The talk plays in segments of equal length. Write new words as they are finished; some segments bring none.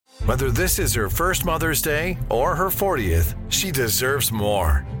Whether this is her first Mother's Day or her 40th, she deserves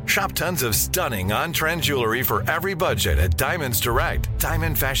more. Shop tons of stunning on-trend jewelry for every budget at Diamonds Direct.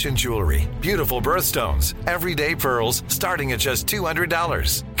 Diamond fashion jewelry, beautiful birthstones, everyday pearls starting at just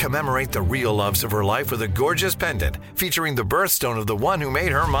 $200. Commemorate the real loves of her life with a gorgeous pendant featuring the birthstone of the one who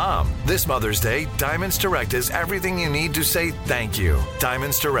made her mom. This Mother's Day, Diamonds Direct is everything you need to say thank you.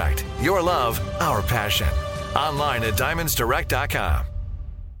 Diamonds Direct. Your love, our passion. Online at diamondsdirect.com.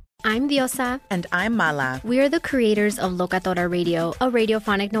 I'm Diosa. And I'm Mala. We are the creators of Locatora Radio, a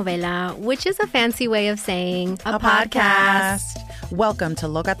radiophonic novela, which is a fancy way of saying a podcast. Welcome to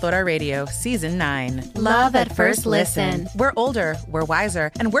Locatora Radio, Season 9. Love at First Listen. We're older, we're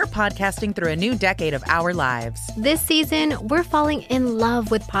wiser, and we're podcasting through a new decade of our lives. This season, we're falling in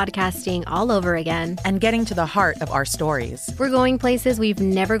love with podcasting all over again. And getting to the heart of our stories. We're going places we've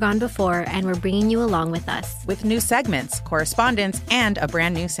never gone before, and we're bringing you along with us. With new segments, correspondence, and a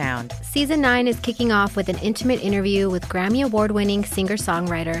brand new sound. Season 9 is kicking off with an intimate interview with Grammy Award-winning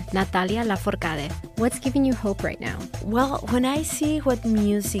singer-songwriter Natalia Lafourcade. What's giving you hope right now? Well, when I see what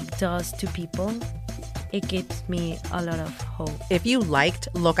music does to people, it gives me a lot of hope. If you liked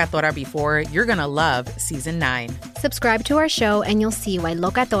Locatora before, you're going to love Season 9. Subscribe to our show and you'll see why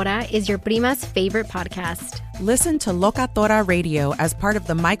Locatora is your prima's favorite podcast. Listen to Locatora Radio as part of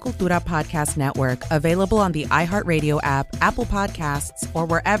the My Cultura Podcast Network, available on the iHeartRadio app, Apple Podcasts, or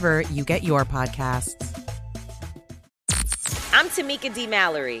wherever you get your podcasts. I'm Tamika D.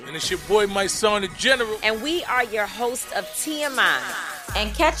 Mallory. And it's your boy, my son, the General. And we are your hosts of TMI.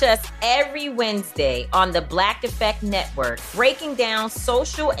 And catch us every Wednesday on the Black Effect Network, breaking down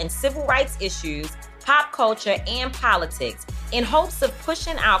social and civil rights issues, pop culture, and politics in hopes of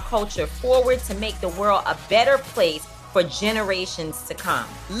pushing our culture forward to make the world a better place for generations to come.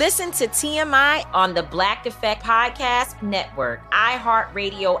 Listen to TMI on the Black Effect Podcast Network,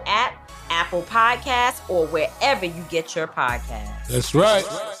 iHeartRadio app, Apple Podcasts, or wherever you get your podcasts. That's right.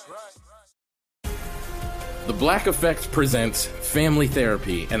 The Black Effect presents Family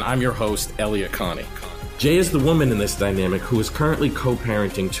Therapy, and I'm your host, Elliot Connie. Jay is the woman in this dynamic who is currently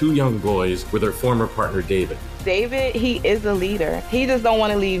co-parenting 2 young boys with her former partner, David. David, he is a leader. He just don't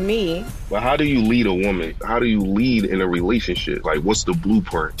want to leave me. But how do you lead a woman? How do you lead in a relationship? Like, what's the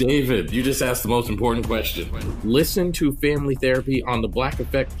blueprint? David, you just asked the most important question. Listen to Family Therapy on the Black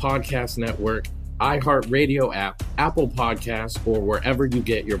Effect Podcast Network, iHeartRadio app, Apple Podcasts, or wherever you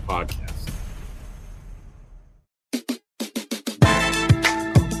get your podcasts.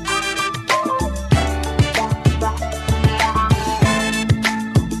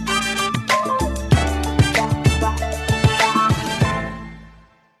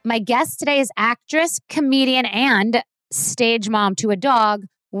 My guest today is actress, comedian, and stage mom to a dog,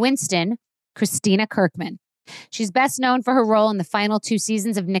 Winston, Christina Kirkman. She's best known for her role in the final 2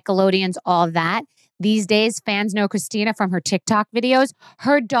 seasons of Nickelodeon's All That. These days, fans know Christina from her TikTok videos.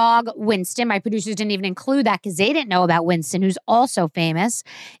 Her dog, Winston, my producers didn't even include that because they didn't know about Winston, who's also famous.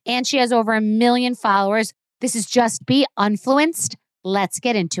 And she has over 1 million followers. This is Just Be Unfluenced. Let's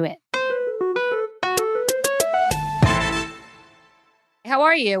get into it. How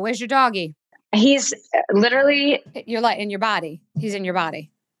are you? Where's your doggy? He's literally... You're like in your body. He's in your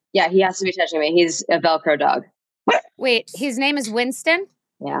body. Yeah, he has to be touching me. He's a Velcro dog. Wait, his name is Winston?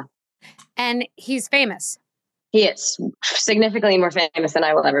 Yeah. And he's famous? He is significantly more famous than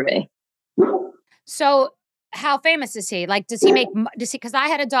I will ever be. So how famous is he? Like, does he, because I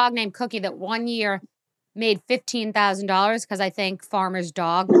had a dog named Cookie that one year made $15,000 because I think Farmer's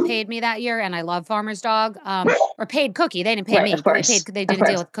Dog paid me that year, and I love Farmer's Dog. Or paid Cookie. They didn't pay me. They did a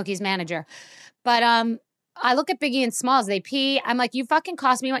deal with Cookie's manager. But I look at Biggie and Smalls. They pee. I'm like, you fucking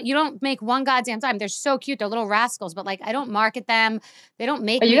cost me money. You don't make one goddamn time. They're so cute. They're little rascals. But like, I don't market them. They don't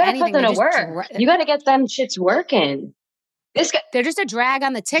make me anything. You gotta put them to work. You gotta get them shits working. This guy, they're just a drag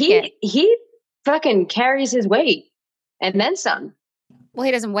on the ticket. He fucking carries his weight and then some. Well,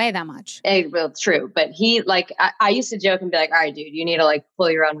 he doesn't weigh that much. Well, it's true. But he, like, I used to joke and be like, all right, dude, you need to, like,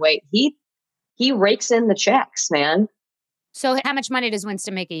 pull your own weight. He rakes in the checks, man. So how much money does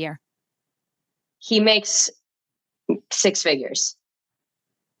Winston make a year? He makes 6 figures.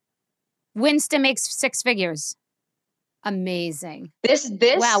 Winston makes 6 figures. Amazing. This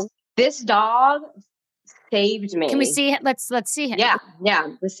dog saved me. Can we see it? Let's see him. Yeah.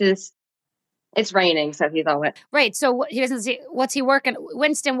 It's raining, so he's all wet. Right. So he doesn't see. What's he working?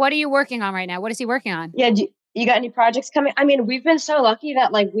 Winston, what are you working on right now? What is he working on? Yeah. You got any projects coming? I mean, we've been so lucky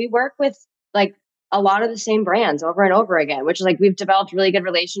that like we work with like a lot of the same brands over and over again, which is like we've developed really good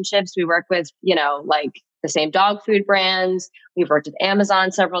relationships. We work with, like the same dog food brands. We've worked with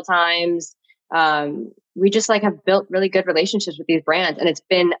Amazon several times. We just like have built really good relationships with these brands, and it's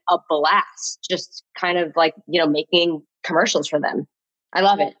been a blast just kind of like, making commercials for them. I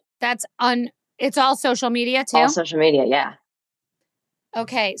love it. It's all social media too? All social media, yeah.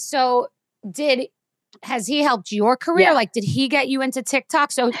 Okay. So has he helped your career? Yeah. Like, did he get you into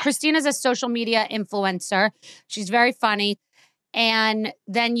TikTok? So Christina's a social media influencer. She's very funny. And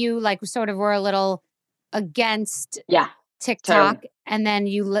then you like sort of were a little against TikTok. Totally. And then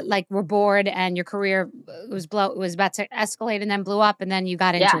you were bored and your career was about to escalate and then blew up and then you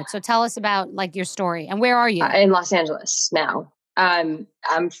got into it. So tell us about like your story and where are you? In Los Angeles now. I'm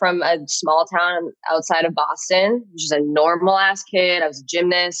from a small town outside of Boston, which is a normal ass kid. I was a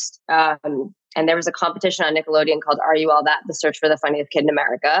gymnast. And there was a competition on Nickelodeon called Are You All That? The Search for the Funniest Kid in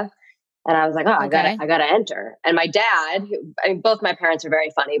America. And I was like, I gotta enter. And my dad, both my parents are very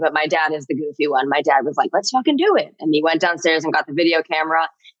funny, but my dad is the goofy one. My dad was like, let's fucking do it. And he went downstairs and got the video camera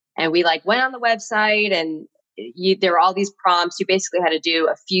and we like went on the website and there were all these prompts. You basically had to do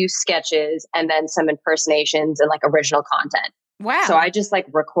a few sketches and then some impersonations and like original content. Wow. So I just like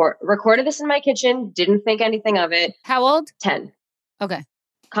recorded this in my kitchen, didn't think anything of it. How old? 10. Okay.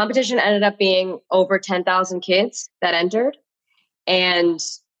 Competition ended up being over 10,000 kids that entered and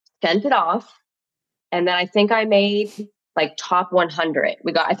sent it off. And then I think I made like top 100.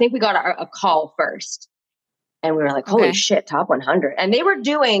 I think we got a call first and we were like, holy shit, top 100. And they were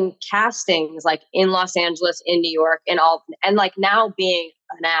doing castings like in Los Angeles, in New York and like now being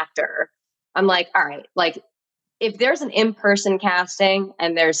an actor, I'm like, all right, like if there's an in-person casting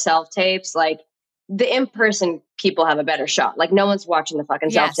and there's self-tapes, like the in-person people have a better shot. Like no one's watching the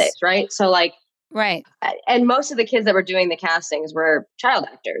fucking self-tapes, right? So like, right. And most of the kids that were doing the castings were child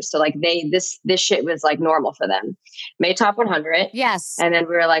actors. So like this shit was like normal for them. Made top 100. Yes. And then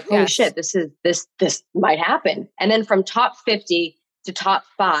we were like, holy shit, this might happen. And then from top 50 to top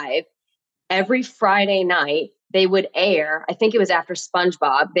 5, every Friday night they would air, I think it was after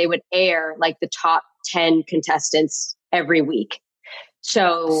SpongeBob, they would air like the top 10 contestants every week.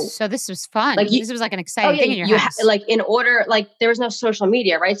 So this was fun. Like this was like an exciting thing in your house. Like in order, like there was no social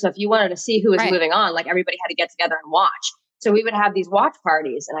media, right? So if you wanted to see who was moving on, like everybody had to get together and watch. So we would have these watch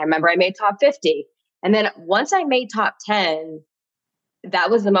parties. And I remember I made top 50. And then once I made top 10, that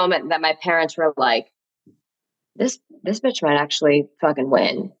was the moment that my parents were like, this bitch might actually fucking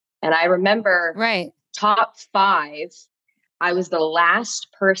win. And I remember top 5, I was the last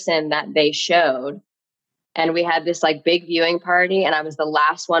person that they showed. And we had this like big viewing party and I was the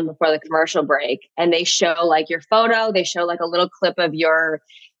last one before the commercial break. And they show like your photo, they show like a little clip of your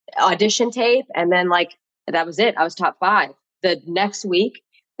audition tape. And then like, that was it. I was top 5. The next week,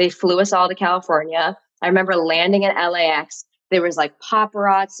 they flew us all to California. I remember landing in LAX. There was like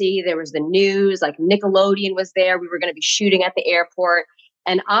paparazzi. There was the news, like Nickelodeon was there. We were going to be shooting at the airport.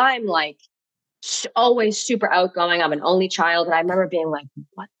 And I'm like always super outgoing. I'm an only child. And I remember being like,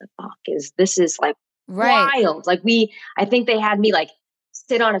 what the fuck is this? Is like, wild. Like I think they had me like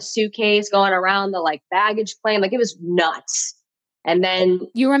sit on a suitcase going around the like baggage claim. Like it was nuts. And then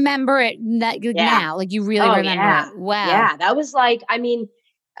you remember it now, like you really remember it. Wow. Yeah. That was like, I mean,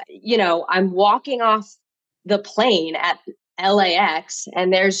 I'm walking off the plane at LAX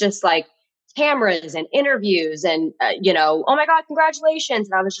and there's just like cameras and interviews and, oh my God, congratulations.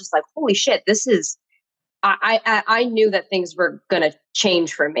 And I was just like, holy shit, this is, I knew that things were going to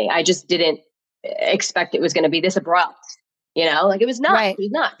change for me. I just didn't expect it was going to be this abrupt, like it was nuts. It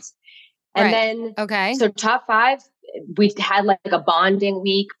was nuts. And then, so top 5, we had like a bonding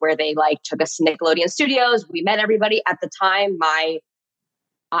week where they like took us to Nickelodeon Studios. We met everybody. At the time, my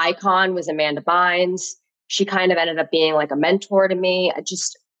icon was Amanda Bynes. She kind of ended up being like a mentor to me. I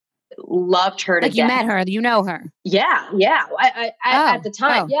just loved her to death. You met her, you know her. Yeah. Yeah. At the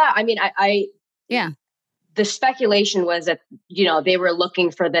time. Yeah. I mean, the speculation was that, they were looking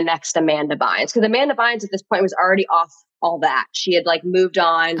for the next Amanda Bynes because Amanda Bynes at this point was already off all that. She had like moved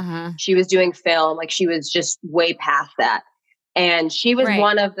on. She was doing film. Like she was just way past that. And she was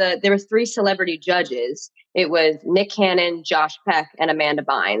one of there were 3 celebrity judges. It was Nick Cannon, Josh Peck, and Amanda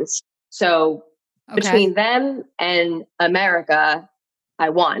Bynes. So between them and America, I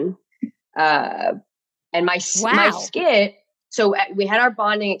won. And my skit. So we had our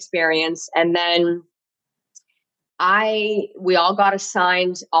bonding experience and then we all got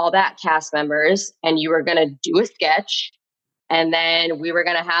assigned all that cast members and you were going to do a sketch and then we were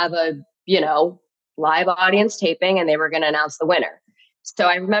going to have a, live audience taping and they were going to announce the winner. So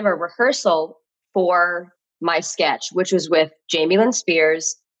I remember rehearsal for my sketch, which was with Jamie Lynn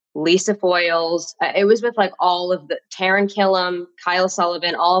Spears, Lisa Foyles. It was with like all of the Taran Killam, Kyle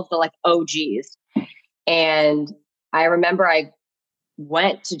Sullivan, all of the like OGs. And I remember I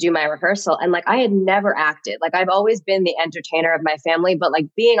went to do my rehearsal, and like I had never acted. Like I've always been the entertainer of my family, but like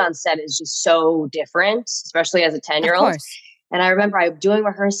being on set is just so different, especially as a 10-year-old. And I remember I was doing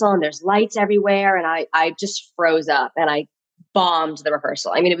rehearsal and there's lights everywhere, and I just froze up and I bombed the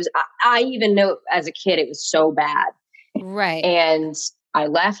rehearsal. I mean, it was, I even know as a kid, it was so bad. Right. And I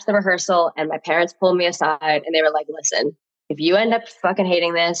left the rehearsal and my parents pulled me aside and they were like, listen, if you end up fucking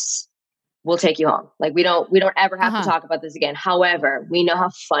hating this, we'll take you home. Like we don't ever have to talk about this again. However, we know how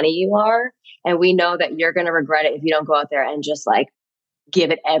funny you are and we know that you're going to regret it if you don't go out there and just like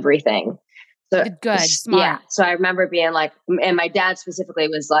give it everything. So good, smart. Yeah. So I remember being like, and my dad specifically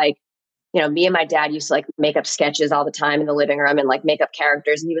was like, you know, me and my dad used to like make up sketches all the time in the living room and like make up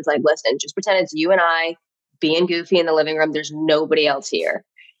characters. And he was like, listen, just pretend it's you and I being goofy in the living room. There's nobody else here.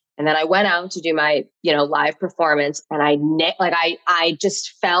 And then I went out to do my, you know, live performance, and I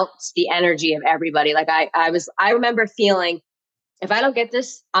just felt the energy of everybody. Like I remember feeling, if I don't get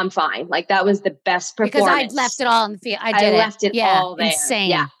this, I'm fine. Like that was the best performance. Because I'd left it all in the field. I left it all there. Insane.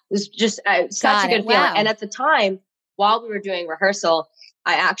 Yeah. It was just such a good feeling. Wow. And at the time, while we were doing rehearsal,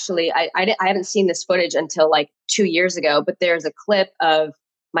 I haven't seen this footage until like 2 years ago, but there's a clip of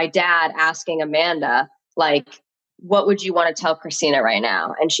my dad asking Amanda, like, what would you want to tell Christina right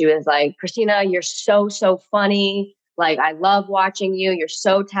now? And she was like, Christina, you're so, so funny. Like, I love watching you. You're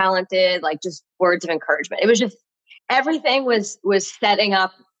so talented. Like, just words of encouragement. It was just, everything was setting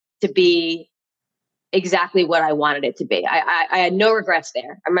up to be exactly what I wanted it to be. I had no regrets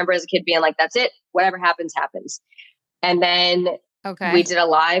there. I remember as a kid being like, that's it. Whatever happens, happens. And then we did a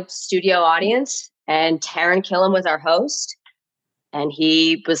live studio audience, and Taran Killam was our host. And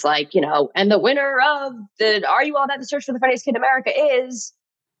he was like, you know, and the winner of the Are You All That? The Search for the Funniest Kid in America is,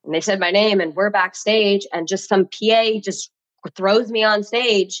 and they said my name, and we're backstage, and just some PA just throws me on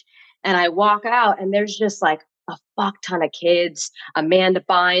stage, and I walk out, and there's just like a fuck ton of kids, Amanda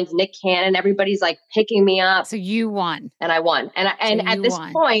Bynes, Nick Cannon, everybody's like picking me up. So you won. And I won. And at this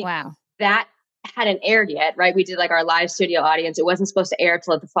point, that hadn't aired yet, right? We did like our live studio audience. It wasn't supposed to air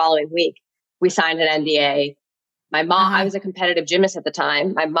till the following week. We signed an NDA. My mom, I was a competitive gymnast at the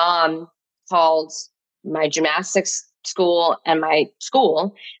time. My mom called my gymnastics school and my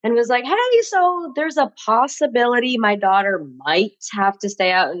school and was like, hey, so there's a possibility my daughter might have to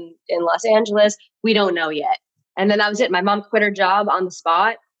stay out in Los Angeles. We don't know yet. And then that was it. My mom quit her job on the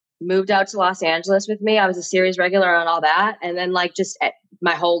spot, moved out to Los Angeles with me. I was a series regular and all that. And then like just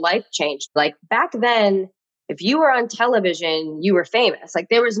my whole life changed. Like back then, if you were on television, you were famous. Like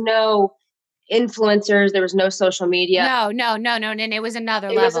there was no influencers, there was no social media. No. And it was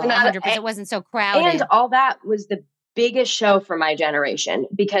another level. 100%. It wasn't so crowded. And all that was the biggest show for my generation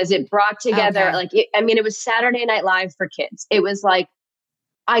because it brought together it was Saturday Night Live for kids. It was like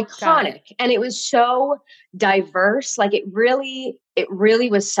iconic and it was so diverse. Like it really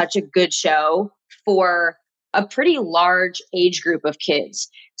was such a good show for a pretty large age group of kids.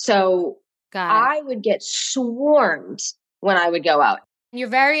 So I would get swarmed when I would go out. You're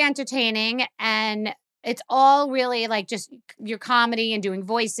very entertaining, and it's all really like just your comedy and doing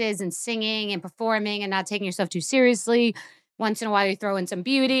voices and singing and performing and not taking yourself too seriously. Once in a while you throw in some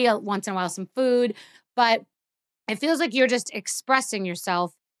beauty, once in a while some food, but it feels like you're just expressing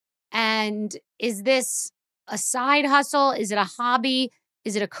yourself. And is this a side hustle? Is it a hobby?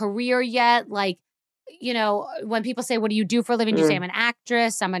 Is it a career yet? Like, you know, when people say, what do you do for a living? You say, I'm an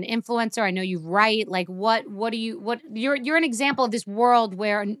actress, I'm an influencer, I know you write. Like, you're an example of this world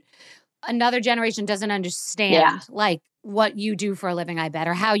where another generation doesn't understand, like, what you do for a living, I bet,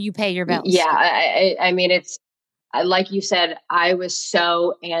 or how you pay your bills. Yeah. I mean, it's like you said, I was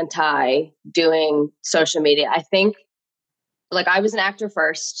so anti doing social media. I think, like, I was an actor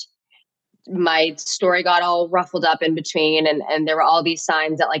first. My story got all ruffled up in between, and there were all these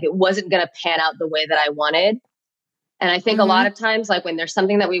signs that like it wasn't going to pan out the way that I wanted. And I think a lot of times, like when there's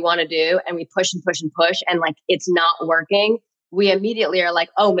something that we want to do and we push and push and push and like it's not working, we immediately are like,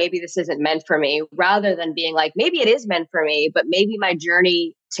 oh, maybe this isn't meant for me, rather than being like, maybe it is meant for me, but maybe my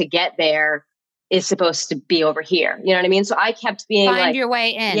journey to get there is supposed to be over here. You know what I mean? So I kept being Find your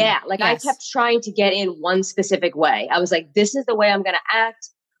way in. Yeah. Like I kept trying to get in one specific way. I was like, this is the way I'm going to act.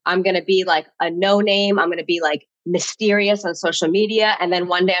 I'm going to be like a no name. I'm going to be like mysterious on social media. And then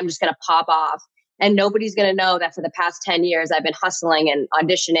one day I'm just going to pop off and nobody's going to know that for the past 10 years, I've been hustling and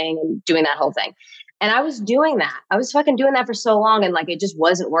auditioning and doing that whole thing. And I was doing that. I was fucking doing that for so long. And like, it just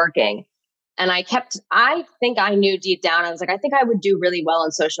wasn't working. And I think I knew deep down, I was like, I think I would do really well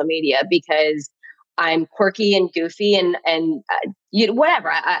on social media because I'm quirky and goofy and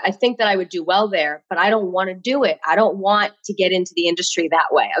whatever. I think that I would do well there, but I don't want to do it. I don't want to get into the industry that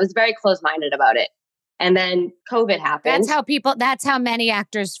way. I was very close-minded about it. And then COVID happened. That's how many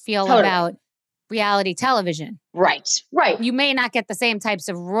actors feel about reality television. Right. You may not get the same types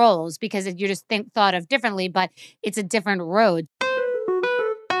of roles because you're just thought of differently, but it's a different road.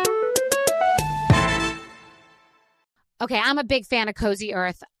 Okay, I'm a big fan of Cozy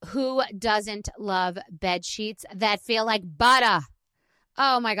Earth. Who doesn't love bed sheets that feel like butter?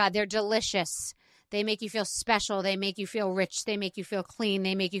 Oh my God, they're delicious. They make you feel special. They make you feel rich. They make you feel clean.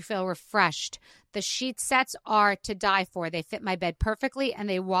 They make you feel refreshed. The sheet sets are to die for. They fit my bed perfectly and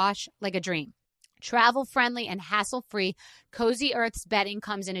they wash like a dream. Travel-friendly and hassle-free, Cozy Earth's bedding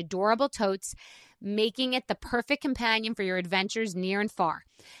comes in adorable totes, making it the perfect companion for your adventures near and far.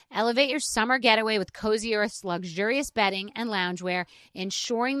 Elevate your summer getaway with Cozy Earth's luxurious bedding and loungewear,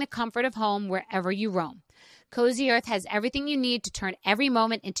 ensuring the comfort of home wherever you roam. Cozy Earth has everything you need to turn every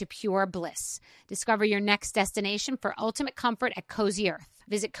moment into pure bliss. Discover your next destination for ultimate comfort at Cozy Earth.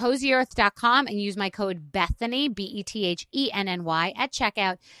 Visit CozyEarth.com and use my code Bethany, BETHENNY, at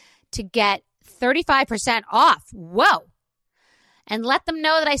checkout to get 35% off. Whoa! And let them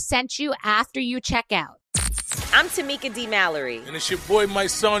know that I sent you after you check out. I'm Tamika D. Mallory. And it's your boy, my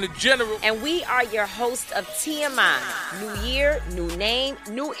son, the General. And we are your hosts of TMI. New year, new name,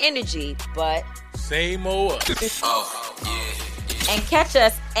 new energy, but same old us. And catch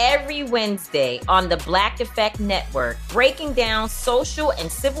us every Wednesday on the Black Effect Network, breaking down social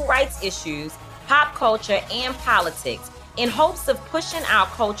and civil rights issues, pop culture, and politics, in hopes of pushing our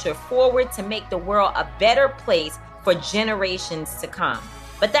culture forward to make the world a better place for generations to come.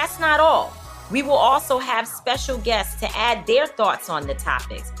 But that's not all. We will also have special guests to add their thoughts on the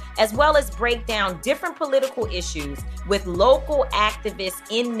topics, as well as break down different political issues with local activists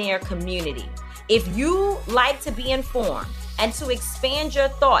in their community. If you like to be informed and to expand your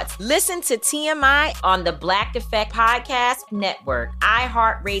thoughts, listen to TMI on the Black Effect Podcast Network,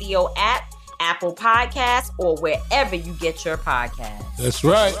 iHeartRadio app, Apple Podcasts, or wherever you get your podcasts. That's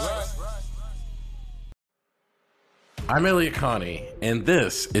right. I'm Elliot Connie, and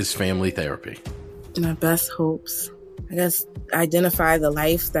this is Family Therapy. My best hopes, I guess, identify the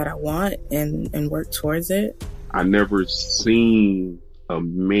life that I want and work towards it. I never seen a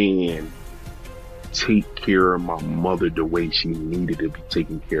man take care of my mother the way she needed to be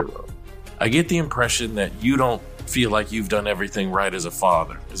taken care of. I get the impression that you don't feel like you've done everything right as a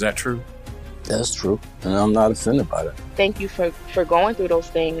father. Is that true? That's true, and I'm not offended by that. Thank you for going through those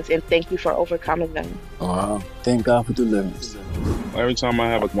things, and thank you for overcoming them. Thank God for deliverance. Every time I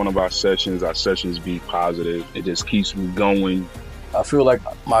have one of our sessions be positive. It just keeps me going. I feel like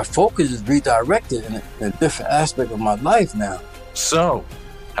my focus is redirected in a different aspect of my life now. So,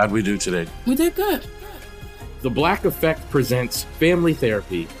 how'd we do today? We did good. The Black Effect presents Family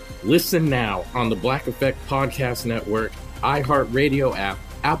Therapy. Listen now on the Black Effect Podcast Network, iHeartRadio app,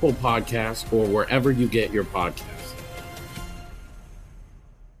 Apple Podcasts, or wherever you get your podcasts.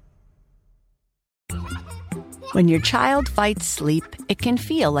 When your child fights sleep, it can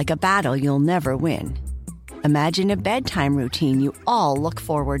feel like a battle you'll never win. Imagine a bedtime routine you all look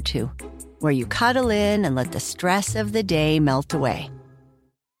forward to, where you cuddle in and let the stress of the day melt away.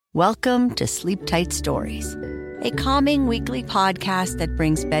 Welcome to Sleep Tight Stories, a calming weekly podcast that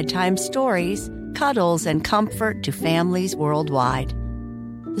brings bedtime stories, cuddles, and comfort to families worldwide.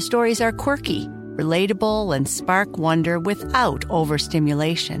 The stories are quirky, relatable, and spark wonder without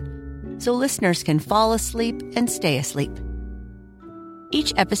overstimulation, so listeners can fall asleep and stay asleep.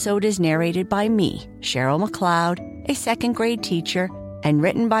 Each episode is narrated by me, Cheryl McLeod, a second-grade teacher, and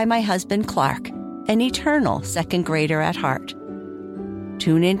written by my husband, Clark, an eternal second grader at heart.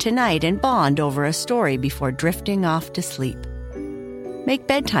 Tune in tonight and bond over a story before drifting off to sleep. Make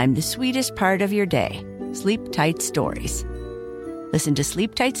bedtime the sweetest part of your day. Sleep Tight Stories. Listen to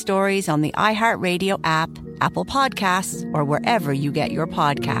Sleep Tight Stories on the iHeartRadio app, Apple Podcasts, or wherever you get your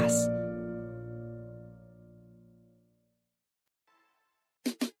podcasts.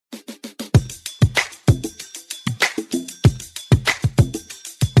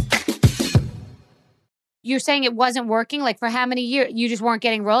 You're saying it wasn't working? Like, for how many years? You just weren't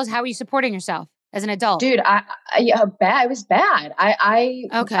getting roles? How were you supporting yourself as an adult? Dude, I was bad.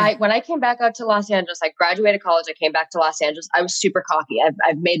 When I came back out to Los Angeles, I graduated college. I came back to Los Angeles. I was super cocky.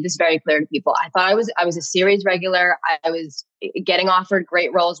 I've made this very clear to people. I thought I was a series regular. I was getting offered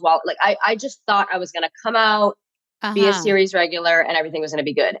great roles. I just thought I was going to come out, be a series regular, and everything was going to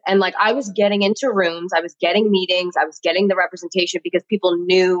be good. And I was getting into rooms, I was getting meetings, I was getting the representation because people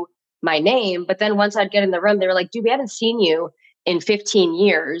knew my name. But then once I'd get in the room, they were like, dude, we haven't seen you in 15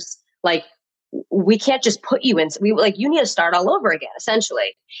 years. We can't just put you in. You need to start all over again,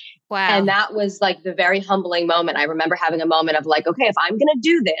 essentially. Wow. And that was the very humbling moment. I remember having a moment of okay, if I'm going to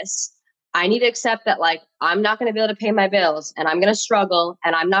do this, I need to accept that, like, I'm not going to be able to pay my bills and I'm going to struggle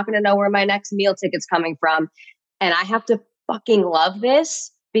and I'm not going to know where my next meal ticket's coming from. And I have to fucking love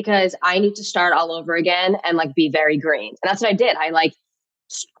this because I need to start all over again and like be very green. And that's what I did. I like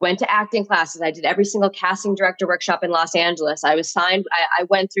went to acting classes. I did every single casting director workshop in Los Angeles. I was signed. I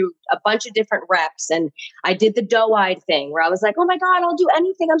went through a bunch of different reps and I did the doe-eyed thing where I was like, oh my God, I'll do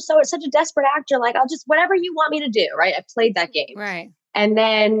anything. I'm such a desperate actor. Like, I'll just, whatever you want me to do. Right. I played that game. Right. And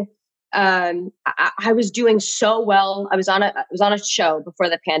then I was doing so well. I was on a show before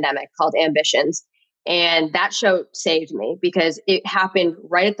the pandemic called Ambitions. And that show saved me because it happened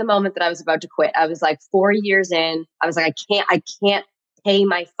right at the moment that I was about to quit. I was like 4 years in. I was like, I can't pay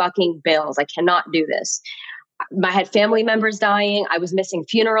my fucking bills. I cannot do this. I had family members dying. I was missing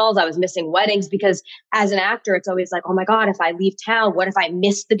funerals. I was missing weddings because as an actor, it's always like, oh my God, if I leave town, what if I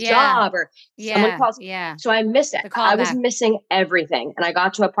miss the job or someone calls? Yeah. So I missed it. I was missing everything. And I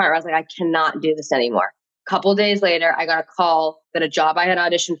got to a point where I was like, I cannot do this anymore. A couple of days later, I got a call that a job I had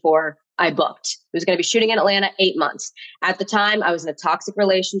auditioned for, I booked. It was going to be shooting in Atlanta 8 months. At the time, I was in a toxic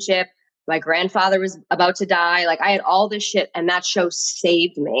relationship. My grandfather was about to die. Like I had all this shit and that show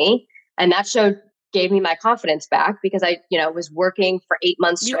saved me. And that show gave me my confidence back because I, was working for 8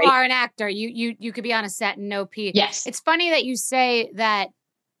 months straight. You are an actor. You could be on a set and no pee. Yes. It's funny that you say that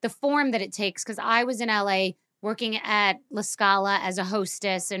the form that it takes, because I was in LA working at La Scala as a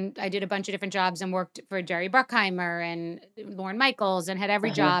hostess and I did a bunch of different jobs and worked for Jerry Bruckheimer and Lorne Michaels and had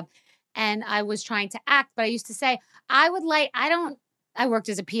every job. And I was trying to act, but I used to say, I worked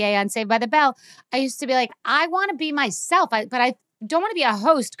as a PA on Saved by the Bell. I used to be like, I want to be myself, but I don't want to be a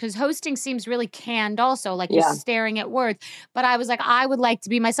host because hosting seems really canned also, like you're staring at words. But I was like, I would like to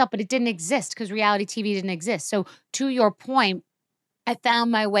be myself, but it didn't exist because reality TV didn't exist. So to your point, I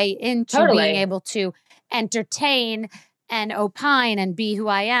found my way into being able to entertain and opine and be who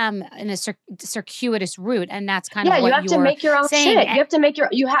I am in a circuitous route. And that's kind of what you have to make your own saying. Shit. You have to make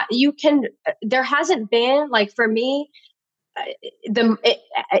there hasn't been, like for me,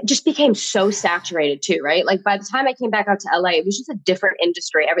 it just became so saturated too, right? Like by the time I came back out to LA, it was just a different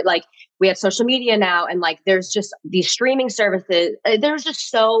industry. Like we have social media now and like there's just these streaming services. There's just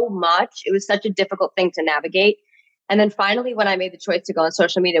so much. It was such a difficult thing to navigate. And then finally, when I made the choice to go on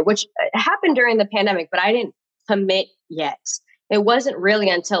social media, which happened during the pandemic, but I didn't commit yet. It wasn't really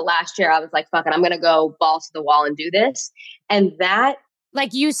until last year I was like, fuck it, I'm going to go balls to the wall and do this. And that,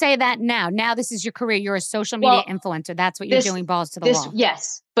 like you say that now this is your career. You're a social media influencer. That's what you're doing, balls to the wall.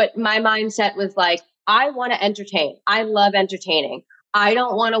 Yes. But my mindset was like, I want to entertain. I love entertaining. I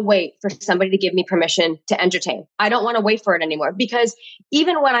don't want to wait for somebody to give me permission to entertain. I don't want to wait for it anymore because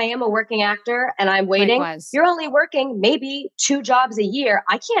even when I am a working actor and I'm waiting, you're only working maybe 2 jobs a year.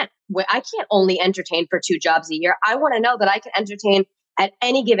 I can't only entertain for 2 jobs a year. I want to know that I can entertain at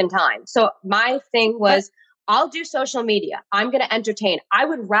any given time. So my thing was, I'll do social media. I'm going to entertain. I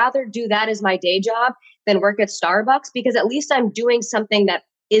would rather do that as my day job than work at Starbucks because at least I'm doing something that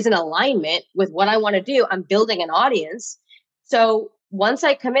is in alignment with what I want to do. I'm building an audience. So once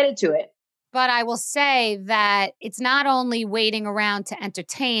I committed to it. But I will say that it's not only waiting around to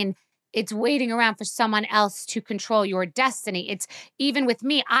entertain, it's waiting around for someone else to control your destiny. It's even with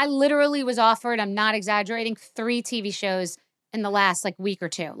me, I literally was offered, I'm not exaggerating, 3 TV shows in the last week or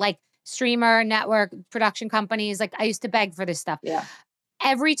 2, like streamer, network, production companies. Like I used to beg for this stuff. Yeah.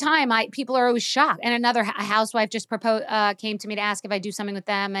 Every time people are always shocked. And another housewife just came to me to ask if I do something with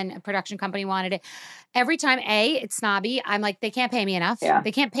them and a production company wanted it. Every time, it's snobby. I'm like, they can't pay me enough. Yeah.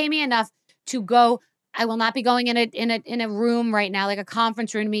 They can't pay me enough to go. I will not be going in a room right now, like a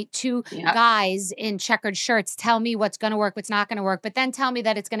conference room, to meet 2 guys in checkered shirts, tell me what's going to work, what's not going to work, but then tell me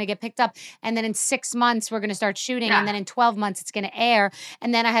that it's going to get picked up. And then in 6 months, we're going to start shooting. And then in 12 months, it's going to air.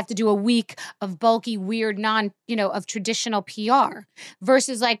 And then I have to do a week of bulky, weird, of traditional PR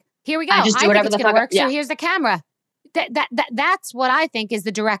versus like, here we go. I think it's going to work. So here's the camera. That's what I think is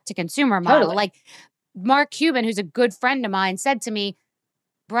the direct to consumer model. Totally. Like Mark Cuban, who's a good friend of mine, said to me,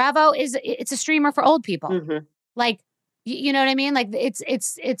 Bravo it's a streamer for old people. Mm-hmm. Like, you know what I mean? Like it's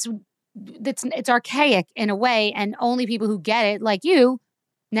archaic in a way, and only people who get it, like you,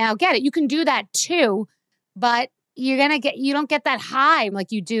 now get it. You can do that too, but you don't get that high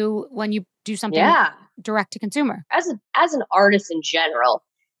like you do when you do something direct to consumer. As an artist in general,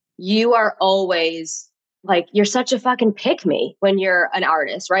 you are always like, you're such a fucking pick me when you're an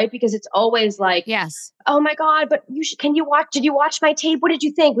artist, right? Because it's always like, yes, oh my God, but did you watch my tape? What did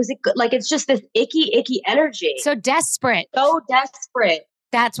you think? Was it good? Like, it's just this icky energy. So desperate.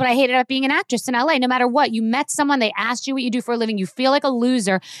 That's what I hated about being an actress in LA. No matter what, you met someone, they asked you what you do for a living. You feel like a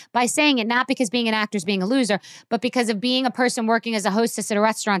loser by saying it, not because being an actor is being a loser, but because of being a person working as a hostess at a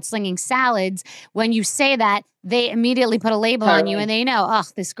restaurant slinging salads. When you say that, they immediately put a label on you and they know, oh,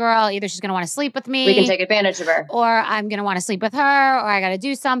 this girl, either she's going to want to sleep with me. We can take advantage of her. Or I'm going to want to sleep with her, or I got to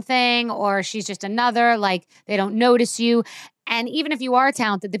do something, or she's just another, like they don't notice you. And even if you are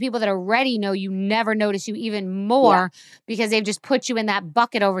talented, the people that already know you never notice you even more because they've just put you in that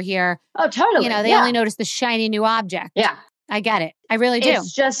bucket over here. Oh, totally. You know, they only notice the shiny new object. Yeah. I get it. I really do.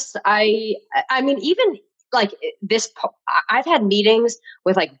 It's just, I mean, even like this, I've had meetings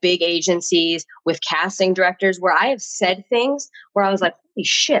with like big agencies, with casting directors where I have said things where I was like, holy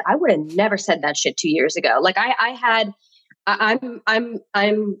shit, I would have never said that shit 2 years ago. Like I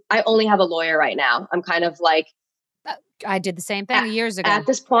only have a lawyer right now. I'm kind of like, I did the same thing years ago. At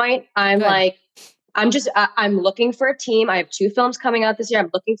this point, I'm like, I'm looking for a team. I have 2 films coming out this year. I'm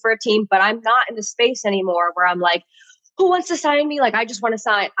looking for a team, but I'm not in the space anymore where I'm like, who wants to sign me? Like, I just want to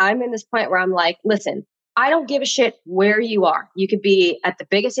sign. I'm in this point where I'm like, listen, I don't give a shit where you are. You could be at the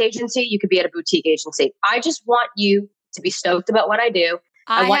biggest agency. You could be at a boutique agency. I just want you to be stoked about what I do.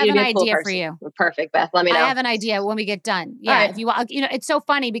 I want have you to an be a cool idea person. for you. Perfect, Beth. Let me know. I have an idea when we get done. Yeah. Right. If you want, you know, it's so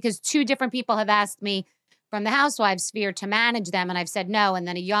funny because 2 different people have asked me from the housewives sphere to manage them. And I've said no. And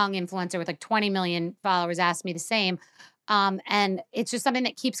then a young influencer with like 20 million followers asked me the same. And it's just something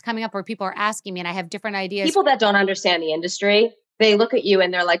that keeps coming up where people are asking me and I have different ideas. People that don't understand the industry, they look at you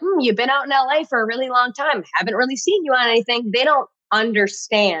and they're like, you've been out in LA for a really long time. Haven't really seen you on anything. They don't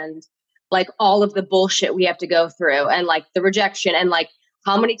understand like all of the bullshit we have to go through and like the rejection and like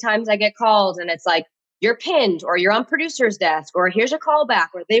how many times I get called and it's like, you're pinned or you're on producer's desk or here's a callback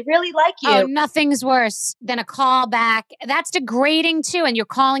or they really like you. Oh, nothing's worse than a callback. That's degrading too. And you're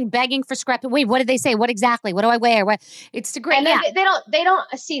calling, begging for scrap. Wait, what did they say? What exactly? What do I wear? What? It's degrading. And they don't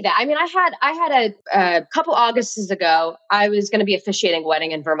see that. I mean, I had a couple Augusts ago, I was going to be officiating a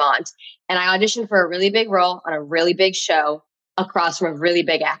wedding in Vermont and I auditioned for a really big role on a really big show across from a really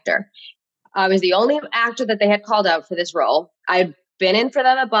big actor. I was the only actor that they had called out for this role. I'd been in for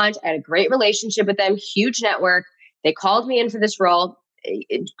them a bunch. I had a great relationship with them, huge network. They called me in for this role.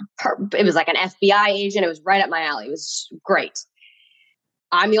 It was like an FBI agent. It was right up my alley. It was great.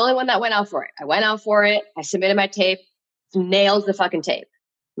 I'm the only one that went out for it. I went out for it. I submitted my tape, nailed the fucking tape.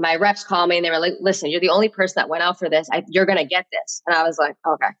 My reps called me and they were like, listen, you're the only person that went out for this. You're going to get this. And I was like,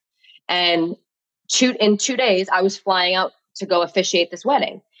 okay. And in 2 days, I was flying out to go officiate this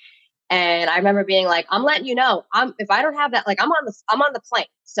wedding. And I remember being like, I'm letting you know, if I don't have that, like I'm on the plane.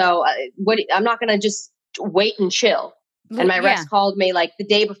 So I'm not going to just wait and chill. And my reps called me like the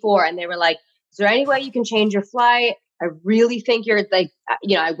day before and they were like, is there any way you can change your flight? I really think you're like,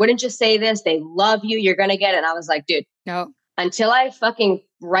 you know, I wouldn't just say this. They love you. You're going to get it. And I was like, dude, no, until I fucking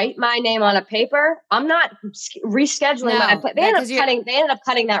write my name on a paper, I'm not rescheduling my plane. They ended up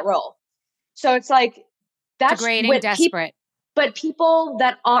cutting that role. So it's like, that's degrading, desperate. But people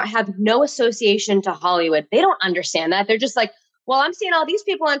that have no association to Hollywood, they don't understand that. They're just like, well, I'm seeing all these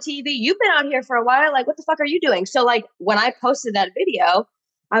people on TV. You've been out here for a while. Like, what the fuck are you doing? So like when I posted that video,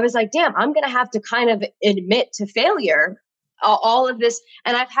 I was like, damn, I'm going to have to kind of admit to failure, all of this.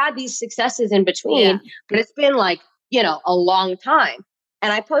 And I've had these successes in between, but it's been like, you know, a long time.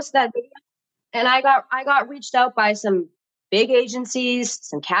 And I posted that video and I got reached out by some big agencies,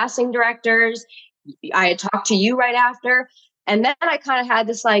 some casting directors. I had talked to you right after. And then I kind of had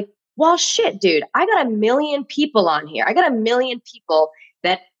this like, well, shit, dude, I got 1 million people on here. I got 1 million people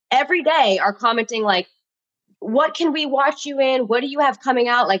that every day are commenting like, what can we watch you in? What do you have coming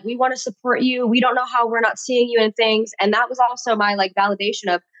out? Like, we want to support you. We don't know how we're not seeing you in things. And that was also my like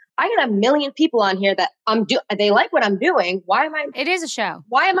validation of, I got 1 million people on here that they like what I'm doing. It is a show.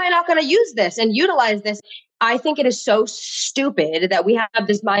 Why am I not going to use this and utilize this? I think it is so stupid that we have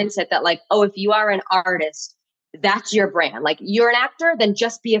this mindset that like, oh, if you are an artist, that's your brand. Like you're an actor, then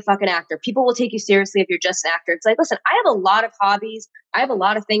just be a fucking actor. People will take you seriously if you're just an actor. It's like, listen, I have a lot of hobbies. I have a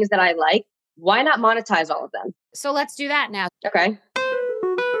lot of things that I like. Why not monetize all of them? So let's do that now. Okay.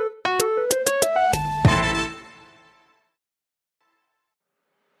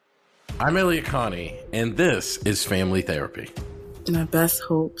 I'm Elliot Connie, and this is Family Therapy. My best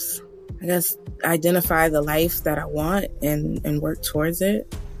hopes, I guess, identify the life that I want and work towards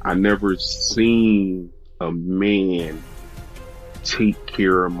it. I never seen a man take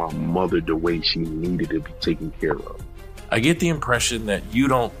care of my mother the way she needed to be taken care of. I get the impression that you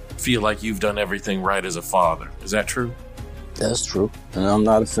don't feel like you've done everything right as a father. Is that true? That's true. And I'm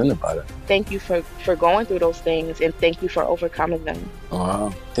not offended by that. Thank you for going through those things, and thank you for overcoming them.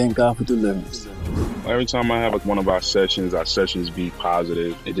 Wow. Thank God for deliverance. Every time I have one of our sessions be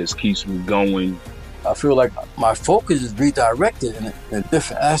positive. It just keeps me going. I feel like my focus is redirected in a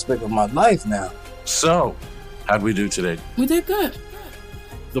different aspect of my life now. So, how'd we do today? We did good.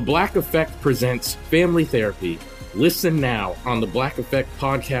 The Black Effect presents Family Therapy. Listen now on the Black Effect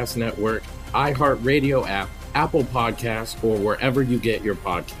Podcast Network, iHeartRadio app, Apple Podcasts, or wherever you get your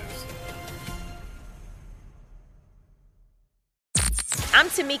podcasts. I'm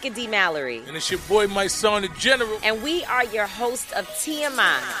Tamika D. Mallory. And it's your boy, my son, the General. And we are your hosts of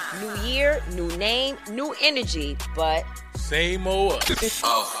TMI. New year, new name, new energy, but same old us.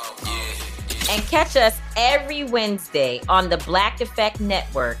 Oh, yeah. And catch us every Wednesday on the Black Effect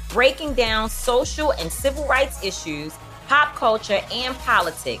Network, breaking down social and civil rights issues, pop culture, and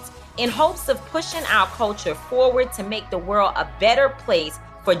politics, in hopes of pushing our culture forward to make the world a better place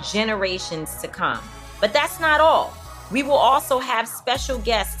for generations to come. But that's not all. We will also have special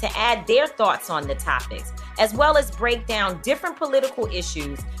guests to add their thoughts on the topics, as well as break down different political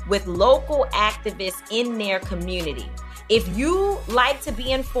issues with local activists in their community. If you like to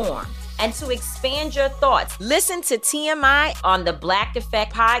be informed and to expand your thoughts, listen to TMI on the Black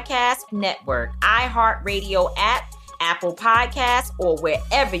Effect Podcast Network, iHeartRadio app, Apple Podcasts, or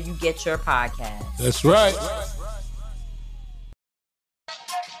wherever you get your podcasts. That's right.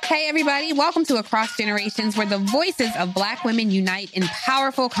 Hey, everybody. Welcome to Across Generations, where the voices of Black women unite in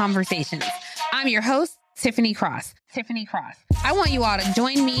powerful conversations. I'm your host, Tiffany Cross. I want you all to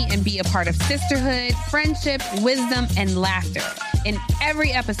join me and be a part of sisterhood, friendship, wisdom, and laughter. In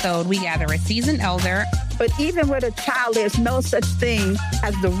every episode, we gather a seasoned elder. But even with a child, there's no such thing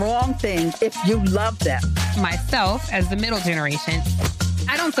as the wrong thing if you love them. Myself, as the middle generation.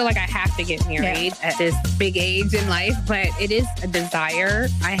 I don't feel like I have to get married at this big age in life, but it is a desire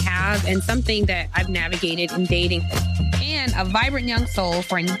I have and something that I've navigated in dating. And a vibrant young soul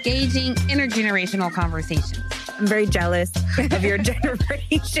for engaging intergenerational conversations. I'm very jealous of your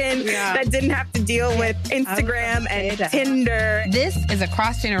generation that didn't have to deal with Instagram and Tinder. This is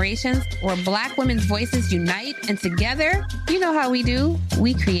Across Generations, where Black women's voices unite, and together, you know how we do,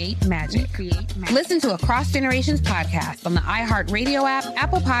 we create magic. Listen to Across Generations podcast on the iHeartRadio app,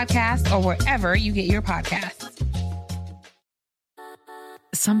 Apple Podcasts, or wherever you get your podcasts.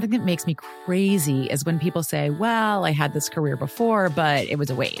 Something that makes me crazy is when people say, well, I had this career before, but it was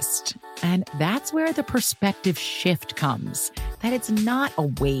a waste. And that's where the perspective shift comes, that it's not a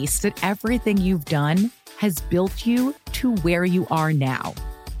waste, that everything you've done has built you to where you are now.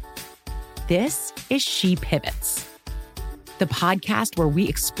 This is She Pivots, the podcast where we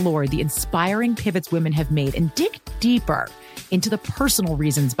explore the inspiring pivots women have made and dig deeper into the personal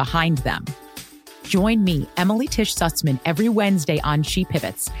reasons behind them. Join me, Emily Tish Sussman, every Wednesday on She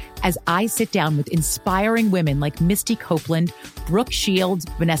Pivots as I sit down with inspiring women like Misty Copeland, Brooke Shields,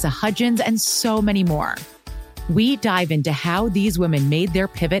 Vanessa Hudgens, and so many more. We dive into how these women made their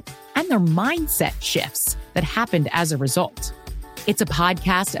pivot and their mindset shifts that happened as a result. It's a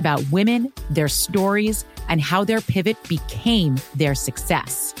podcast about women, their stories, and how their pivot became their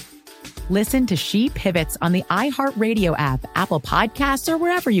success. Listen to She Pivots on the iHeartRadio app, Apple Podcasts, or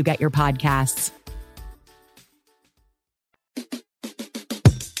wherever you get your podcasts.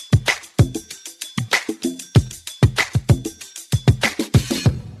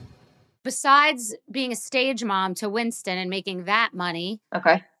 Besides being a stage mom to Winston and making that money,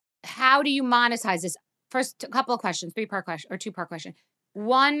 okay, how do you monetize this? First, a couple of questions, two-part question.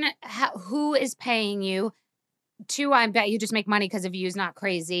 One, who is paying you? Two, I bet you just make money because of views, not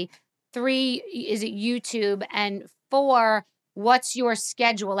crazy. Three, is it YouTube? And four, what's your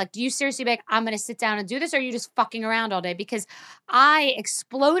schedule? Like, do you seriously be like, I'm going to sit down and do this, or are you just fucking around all day? Because I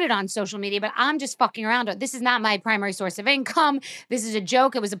exploded on social media, but I'm just fucking around. This is not my primary source of income. This is a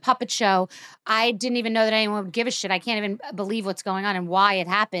joke. It was a puppet show. I didn't even know that anyone would give a shit. I can't even believe what's going on and why it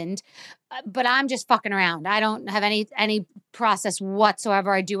happened. But I'm just fucking around. I don't have any process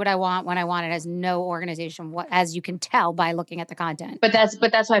whatsoever. I do what I want when I want. It has no organization, as you can tell by looking at the content. But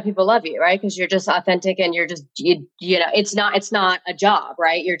that's why people love you, right? Because you're just authentic and you're just you know, it's not a job,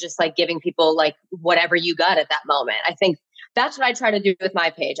 right? You're just like giving people like whatever you got at that moment. I think that's what I try to do with my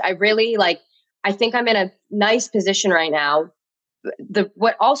page. I really I think I'm in a nice position right now.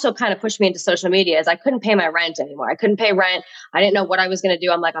 What also kind of pushed me into social media is I couldn't pay my rent anymore. I couldn't pay rent. I didn't know what I was going to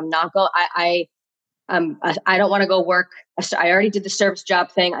do. I'm like, I'm not going. I don't want to go work. I already did the service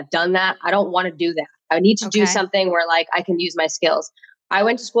job thing. I've done that. I don't want to do that. I need to do something where like I can use my skills. I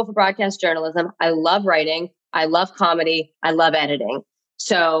went to school for broadcast journalism. I love writing. I love comedy. I love editing.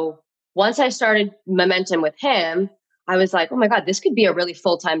 So once I started momentum with him, I was like, oh my God, this could be a really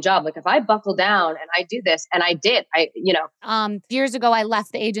full-time job. Like if I buckle down and I do this, and I did, years ago, I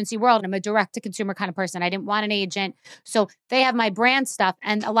left the agency world. I'm a direct to consumer kind of person. I didn't want an agent. So they have my brand stuff,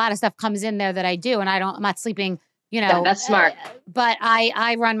 and a lot of stuff comes in there that I do. And I'm not sleeping, that's smart. But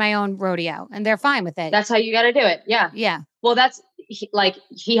I run my own rodeo and they're fine with it. That's how you got to do it. Yeah. Yeah. Well,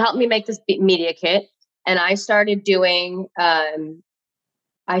 he helped me make this media kit, and I started doing,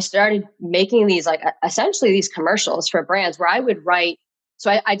 I started making these essentially these commercials for brands where I would write.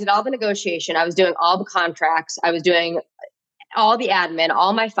 So I did all the negotiation. I was doing all the contracts. I was doing all the admin,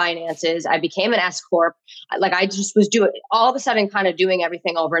 all my finances. I became an S Corp. I just was all of a sudden kind of doing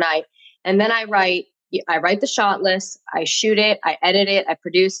everything overnight. And then I write the shot list. I shoot it. I edit it. I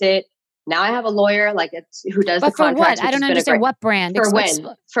produce it. Now I have a lawyer who does the contracts. What? I don't understand what brand.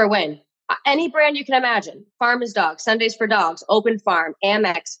 For Win. Any brand you can imagine. Farmers Dogs, Sundays for Dogs, Open Farm,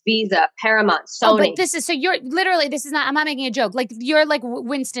 Amex, Visa, Paramount, Sony. Oh, but I'm not making a joke. Like you're like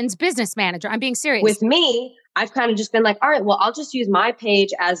Winston's business manager. I'm being serious. With me, I've kind of just been like, all right, well, I'll just use my page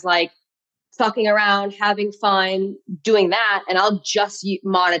as fucking around, having fun, doing that. And I'll just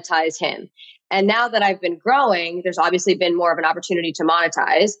monetize him. And now that I've been growing, there's obviously been more of an opportunity to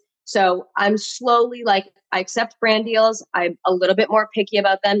monetize. So I'm slowly I accept brand deals. I'm a little bit more picky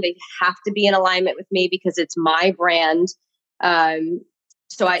about them. They have to be in alignment with me because it's my brand. So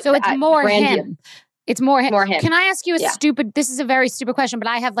it's more him. It's more him. Can I ask you this is a very stupid question, but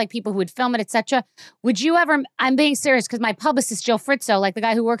I have people who would film it, etc. Would you ever, I'm being serious because my publicist, Jill Fritzo, the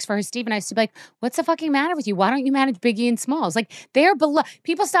guy who works for her, Steve, and I used to be like, what's the fucking matter with you? Why don't you manage Biggie and Smalls? They're below.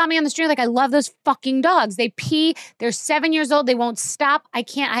 People stop me on the street I love those fucking dogs. They pee. They're 7 years old. They won't stop. I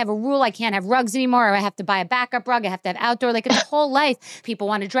have a rule. I can't have rugs anymore, or I have to buy a backup rug. I have to have outdoor. It's a whole life. People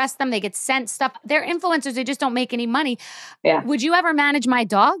want to dress them. They get sent stuff. They're influencers. They just don't make any money. Yeah. Would you ever manage my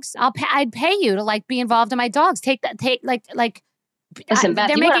dogs? I'd pay you to be involved in my dogs. Listen, Beth,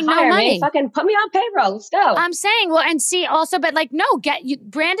 they're you making no money. Fucking put me on payroll. Let's go. I'm saying, branded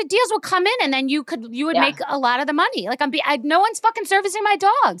deals will come in, and then you would make a lot of the money. No one's fucking servicing my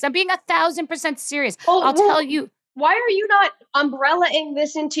dogs. I'm being 1,000% serious. I'll tell you. Why are you not umbrellaing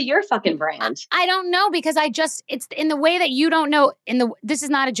this into your fucking brand? I don't know, because it's in the way that you don't know, this is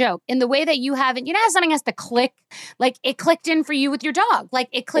not a joke, in the way that you haven't, how something has to click, it clicked in for you with your dog,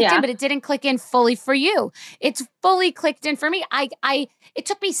 it clicked in, but it didn't click in fully for you. It's fully clicked in for me. It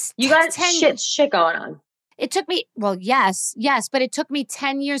took me, you got shit going on. It took me, yes, but it took me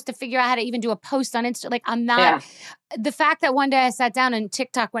 10 years to figure out how to even do a post on Insta. The fact that one day I sat down and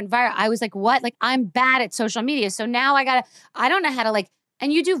TikTok went viral, I was like, what? I'm bad at social media. So now I don't know how to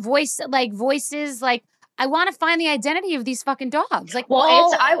and you do voices, I want to find the identity of these fucking dogs.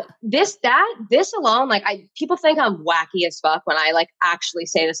 This alone, people think I'm wacky as fuck when I actually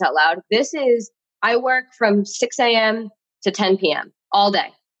say this out loud. I work from 6 a.m. to 10 p.m. all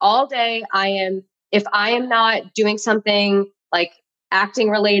day. If I am not doing something acting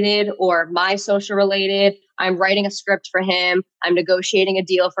related or my social related, I'm writing a script for him. I'm negotiating a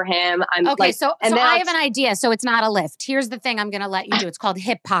deal for him. So I have an idea. So it's not a lift. Here's the thing I'm going to let you do. It's called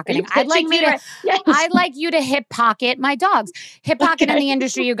hip pocketing. I'd like you to hip pocket my dogs. Hip pocket in the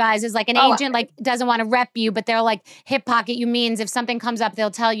industry, you guys, is an agent doesn't want to rep you, but they're hip pocket you means if something comes up,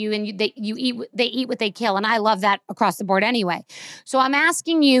 they'll tell you, and they eat what they kill. And I love that across the board anyway. So I'm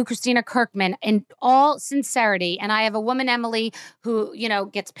asking you, Christina Kirkman, in all sincerity, and I have a woman, Emily, who,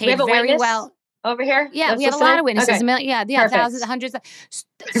 gets paid very well. Over here? Yeah, we have a lot of witnesses. Thousands, hundreds.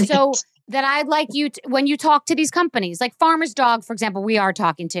 So that I'd like you to, when you talk to these companies, like Farmer's Dog, for example, we are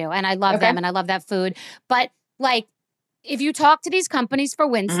talking to, and I love them and I love that food. But if you talk to these companies for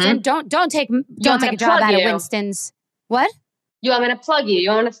Winston, don't take a job out of Winston's. What? You want me to plug you? You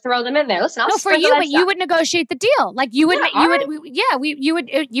want me to throw them in there? Listen, I'll for you, but you would negotiate the deal. You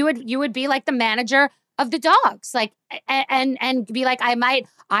would be like the manager of the dogs, and be like, I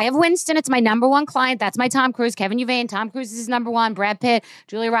have Winston. It's my number one client. That's my Tom Cruise, Kevin Uvain. Tom Cruise is his number one. Brad Pitt,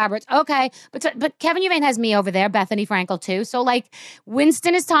 Julia Roberts. Okay, but Kevin Uvain has me over there. Bethany Frankel too. So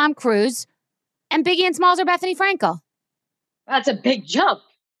Winston is Tom Cruise, and Biggie and Smalls are Bethany Frankel. That's a big jump.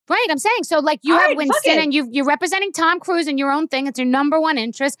 Right, I'm saying. So you have Winston, and you're representing Tom Cruise in your own thing. It's your number one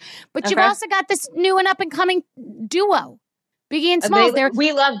interest, but you've also got this new and up and coming duo. Biggie and Smalls.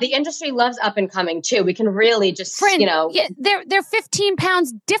 The industry loves up and coming too. We can really just, they're 15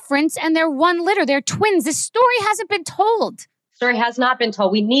 pounds difference, and they're 1 litter. They're twins. This story hasn't been told. Story has not been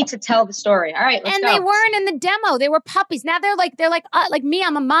told. We need to tell the story. All right, let's go. They weren't in the demo. They were puppies. Now they're like me.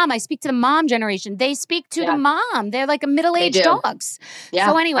 I'm a mom. I speak to the mom generation. They speak to the mom. They're like a middle-aged dogs. Yeah.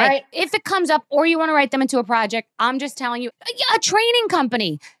 So anyway, if it comes up or you want to write them into a project, I'm just telling you, a training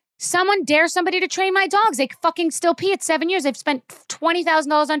company. someone dares somebody to train my dogs. They fucking still pee at 7 years. They've spent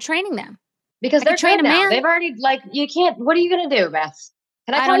 $20,000 on training them. Because they're trained now. They've already, you can't, what are you going to do, Beth?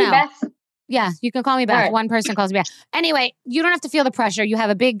 Can I call you Beth? Yeah, you can call me Beth. Right. One person calls me Beth. Anyway, you don't have to feel the pressure. You have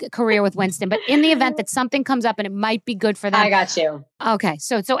a big career with Winston. But in the event that something comes up and it might be good for them. I got you. Okay.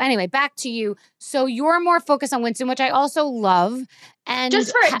 So anyway, back to you. So you're more focused on Winston, which I also love. And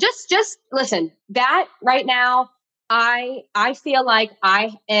just listen, that right now, I feel like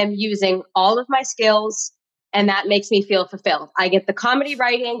I am using all of my skills and that makes me feel fulfilled. I get the comedy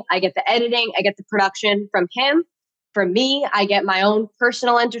writing, I get the editing, I get the production from him. From me, I get my own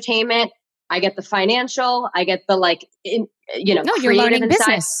personal entertainment. I get the financial, I get the no, you're learning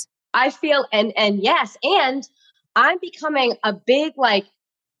business. I feel, and yes, and I'm becoming a big,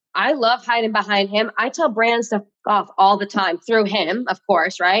 I love hiding behind him. I tell brands to f off all the time through him, of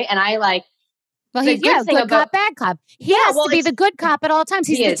course, right? And well, he's good cop, bad cop. He has to be the good cop at all times.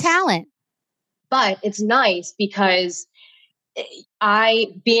 He's the talent. But it's nice because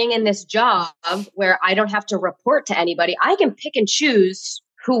being in this job where I don't have to report to anybody, I can pick and choose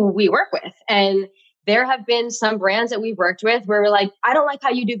who we work with. And there have been some brands that we've worked with where we're like, I don't like how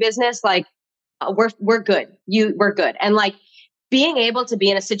you do business. We're good. We're good. And being able to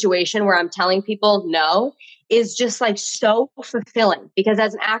be in a situation where I'm telling people no is just so fulfilling, because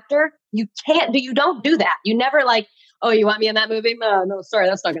as an actor, you don't do that. You never oh, you want me in that movie? No, sorry,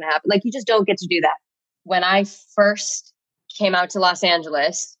 that's not going to happen. You just don't get to do that. When I first came out to Los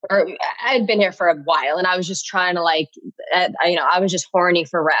Angeles, or I had been here for a while, and I was just trying to I was just horny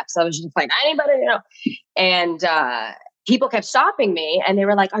for reps. I was just anybody, and people kept stopping me and they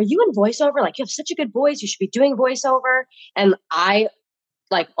were like, are you in voiceover? You have such a good voice. You should be doing voiceover. And I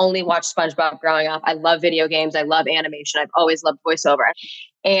only watched SpongeBob growing up. I love video games. I love animation. I've always loved voiceover.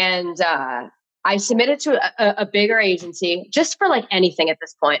 And, I submitted to a bigger agency just for anything at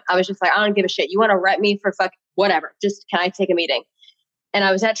this point. I was just I don't give a shit. You want to rep me for whatever. Just, can I take a meeting? And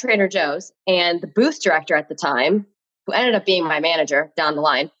I was at Trader Joe's, and the booth director at the time, who ended up being my manager down the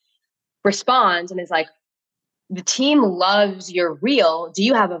line, responds and is like, the team loves your reel. Do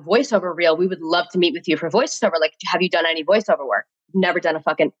you have a voiceover reel? We would love to meet with you for voiceover. Have you done any voiceover work? Never done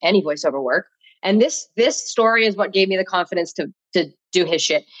any voiceover work. And this story is what gave me the confidence to do his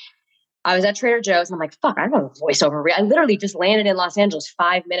shit. I was at Trader Joe's and I'm like, fuck, I don't have a voiceover reel. I literally just landed in Los Angeles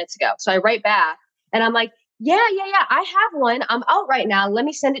 5 minutes ago. So I write back and I'm like, yeah, I have one. I'm out right now. Let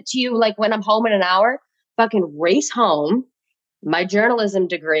me send it to you when I'm home in an hour. Fucking race home. My journalism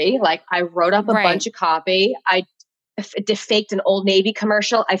degree, I wrote up a bunch of copy. I faked an Old Navy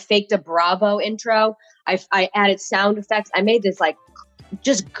commercial. I faked a Bravo intro. I added sound effects. I made this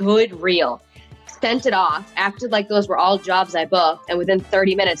just good reel. Sent it off, acted like those were all jobs I booked. And within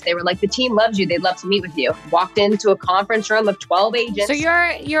 30 minutes, they were like, the team loves you. They'd love to meet with you. Walked into a conference room of 12 agents. So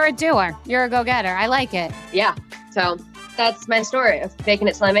you're a doer. You're a go-getter. I like it. Yeah. So that's my story of faking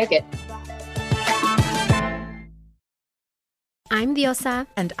it till I make it. I'm Diosa.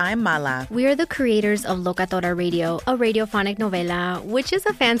 And I'm Mala. We are the creators of Locatora Radio, a radiophonic novela, which is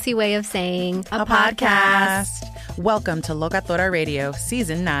a fancy way of saying a podcast. Welcome to Locatora Radio,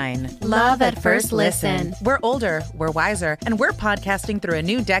 Season 9. Love at first listen. We're older, we're wiser, and we're podcasting through a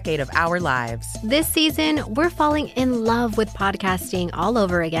new decade of our lives. This season, we're falling in love with podcasting all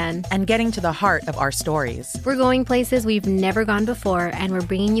over again. And getting to the heart of our stories. We're going places we've never gone before, and we're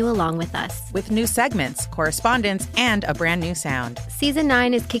bringing you along with us. With new segments, correspondence, and a brand new sound. Season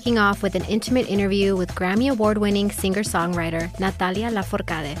 9 is kicking off with an intimate interview with Grammy Award-winning singer-songwriter Natalia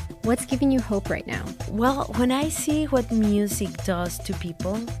Lafourcade. What's giving you hope right now? Well, when I see what music does to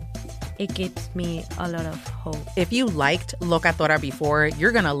people, it gives me a lot of hope. If you liked Locatora before,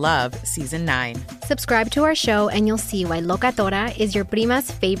 you're going to love Season 9. Subscribe to our show and you'll see why Locatora is your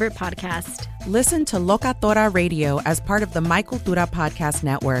prima's favorite podcast. Listen to Locatora Radio as part of the My Cultura Podcast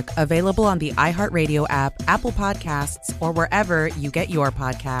Network, available on the iHeartRadio app, Apple Podcasts, or wherever you get your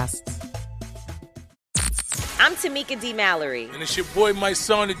podcasts. I'm Tamika D. Mallory. And it's your boy, my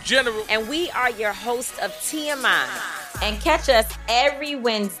son, the General. And we are your hosts of TMI. And catch us every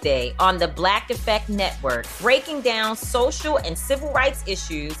Wednesday on the Black Effect Network, breaking down social and civil rights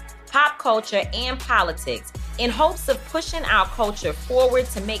issues, pop culture, and politics in hopes of pushing our culture forward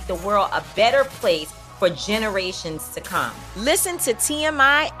to make the world a better place for generations to come. Listen to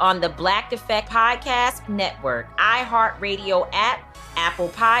TMI on the Black Effect Podcast Network, iHeartRadio app, Apple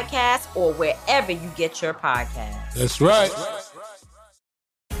Podcasts, or wherever you get your podcasts. That's right.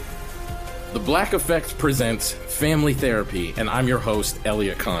 The Black Effect presents Family Therapy, and I'm your host,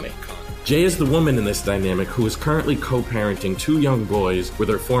 Elliot Connie. Jay is the woman in this dynamic who is currently co-parenting 2 young boys with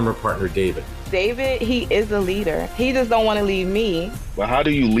her former partner, David. David, he is a leader. He just don't want to leave me. But how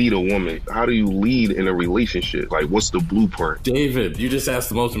do you lead a woman? How do you lead in a relationship? Like, what's the blueprint? David, you just asked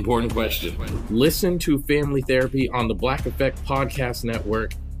the most important question. Listen to Family Therapy on the Black Effect Podcast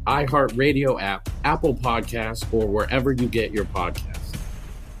Network, iHeartRadio app, Apple Podcasts, or wherever you get your podcasts.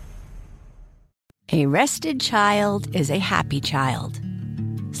 A rested child is a happy child.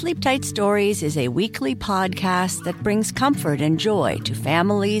 Sleep Tight Stories is a weekly podcast that brings comfort and joy to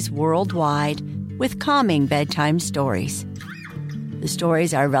families worldwide with calming bedtime stories. The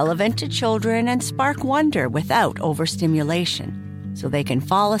stories are relevant to children and spark wonder without overstimulation, so they can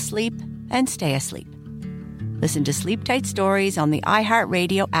fall asleep and stay asleep. Listen to Sleep Tight Stories on the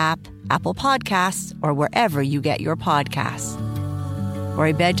iHeartRadio app, Apple Podcasts, or wherever you get your podcasts. For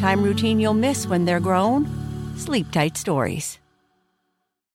a bedtime routine you'll miss when they're grown, Sleep Tight Stories.